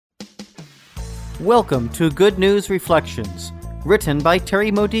Welcome to Good News Reflections, written by Terry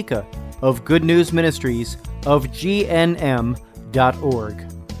Modica of Good News Ministries of GNM.org.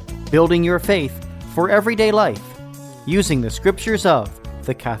 Building your faith for everyday life, using the scriptures of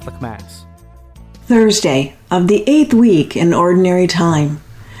the Catholic Mass. Thursday of the 8th week in Ordinary Time.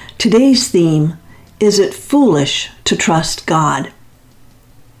 Today's theme, Is it foolish to trust God?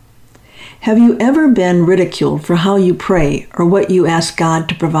 Have you ever been ridiculed for how you pray or what you ask God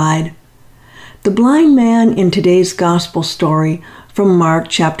to provide? The blind man in today's gospel story from Mark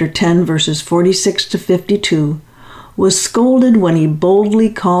chapter 10 verses 46 to 52 was scolded when he boldly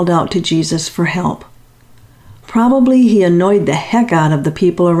called out to Jesus for help. Probably he annoyed the heck out of the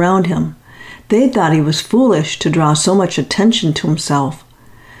people around him. They thought he was foolish to draw so much attention to himself.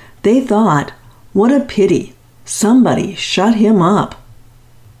 They thought, what a pity, somebody shut him up.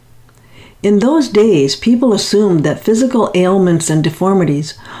 In those days, people assumed that physical ailments and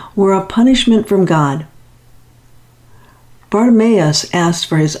deformities were a punishment from God. Bartimaeus asked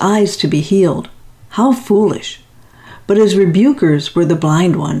for his eyes to be healed. How foolish! But his rebukers were the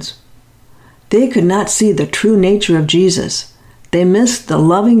blind ones. They could not see the true nature of Jesus. They missed the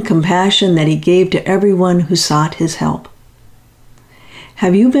loving compassion that he gave to everyone who sought his help.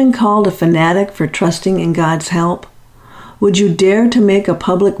 Have you been called a fanatic for trusting in God's help? Would you dare to make a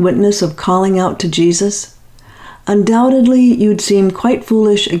public witness of calling out to Jesus? Undoubtedly, you'd seem quite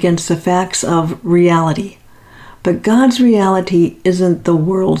foolish against the facts of reality. But God's reality isn't the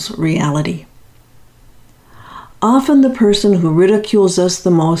world's reality. Often the person who ridicules us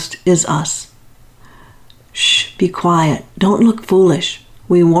the most is us. Shh, be quiet. Don't look foolish.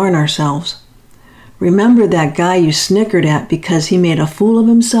 We warn ourselves. Remember that guy you snickered at because he made a fool of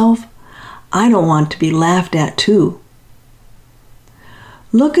himself? I don't want to be laughed at too.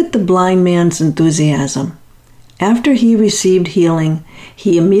 Look at the blind man's enthusiasm. After he received healing,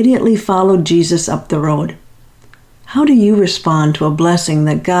 he immediately followed Jesus up the road. How do you respond to a blessing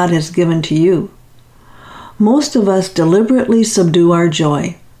that God has given to you? Most of us deliberately subdue our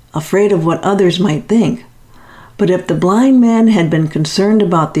joy, afraid of what others might think. But if the blind man had been concerned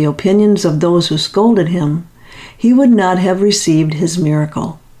about the opinions of those who scolded him, he would not have received his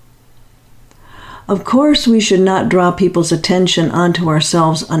miracle. Of course, we should not draw people's attention onto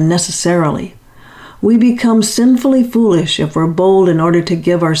ourselves unnecessarily. We become sinfully foolish if we're bold in order to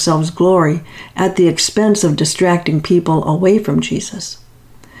give ourselves glory at the expense of distracting people away from Jesus.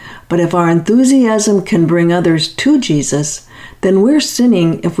 But if our enthusiasm can bring others to Jesus, then we're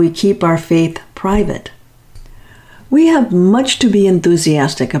sinning if we keep our faith private. We have much to be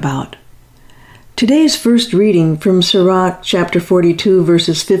enthusiastic about. Today's first reading from Sirach chapter 42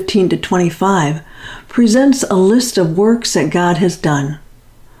 verses 15 to 25 presents a list of works that God has done.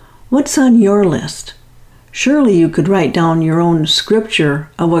 What's on your list? Surely you could write down your own scripture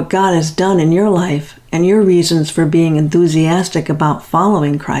of what God has done in your life and your reasons for being enthusiastic about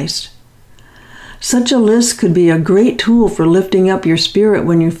following Christ. Such a list could be a great tool for lifting up your spirit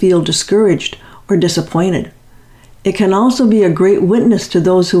when you feel discouraged or disappointed. It can also be a great witness to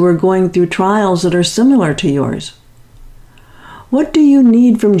those who are going through trials that are similar to yours. What do you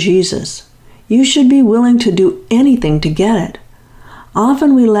need from Jesus? You should be willing to do anything to get it.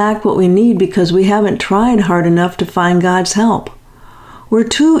 Often we lack what we need because we haven't tried hard enough to find God's help. We're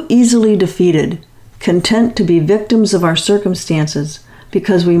too easily defeated, content to be victims of our circumstances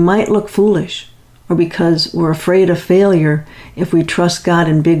because we might look foolish or because we're afraid of failure if we trust God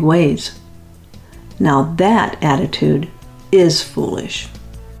in big ways. Now that attitude is foolish.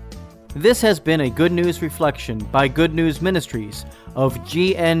 This has been a Good News Reflection by Good News Ministries of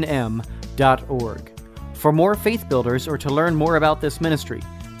GNM.org. For more faith builders or to learn more about this ministry,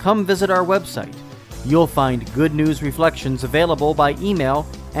 come visit our website. You'll find Good News Reflections available by email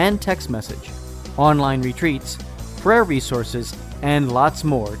and text message, online retreats, prayer resources, and lots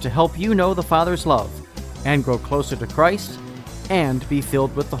more to help you know the Father's love and grow closer to Christ and be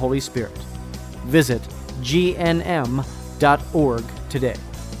filled with the Holy Spirit. Visit GNM.org today.